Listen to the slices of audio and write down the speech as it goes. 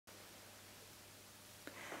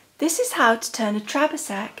This is how to turn a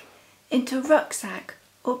Trabasack into a rucksack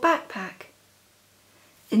or backpack.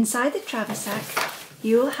 Inside the Trabasack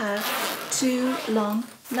you will have 2 long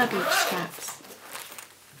luggage straps,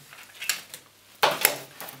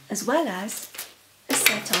 as well as a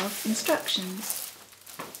set of instructions.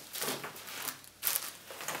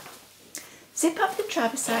 Zip up the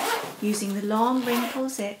Trabasack using the long ring pull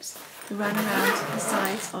zips that run around the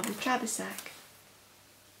sides of the Trabasack.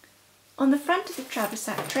 On the front of the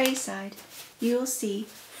Trabasack tray side you will see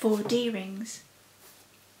 4 D-rings.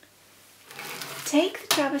 Take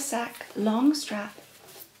the Trabasack long strap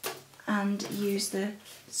and use the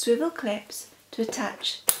swivel clips to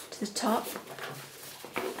attach to the top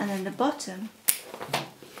and then the bottom,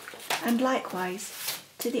 and likewise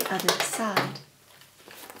to the other side.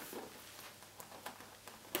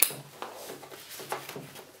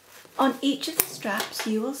 On each of the straps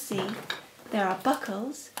you will see there are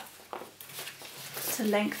buckles to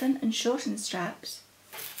lengthen and shorten straps,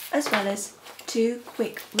 as well as 2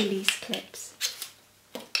 quick release clips.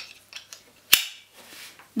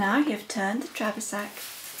 Now you have turned the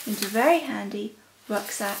Trabasack into a very handy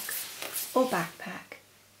rucksack or backpack.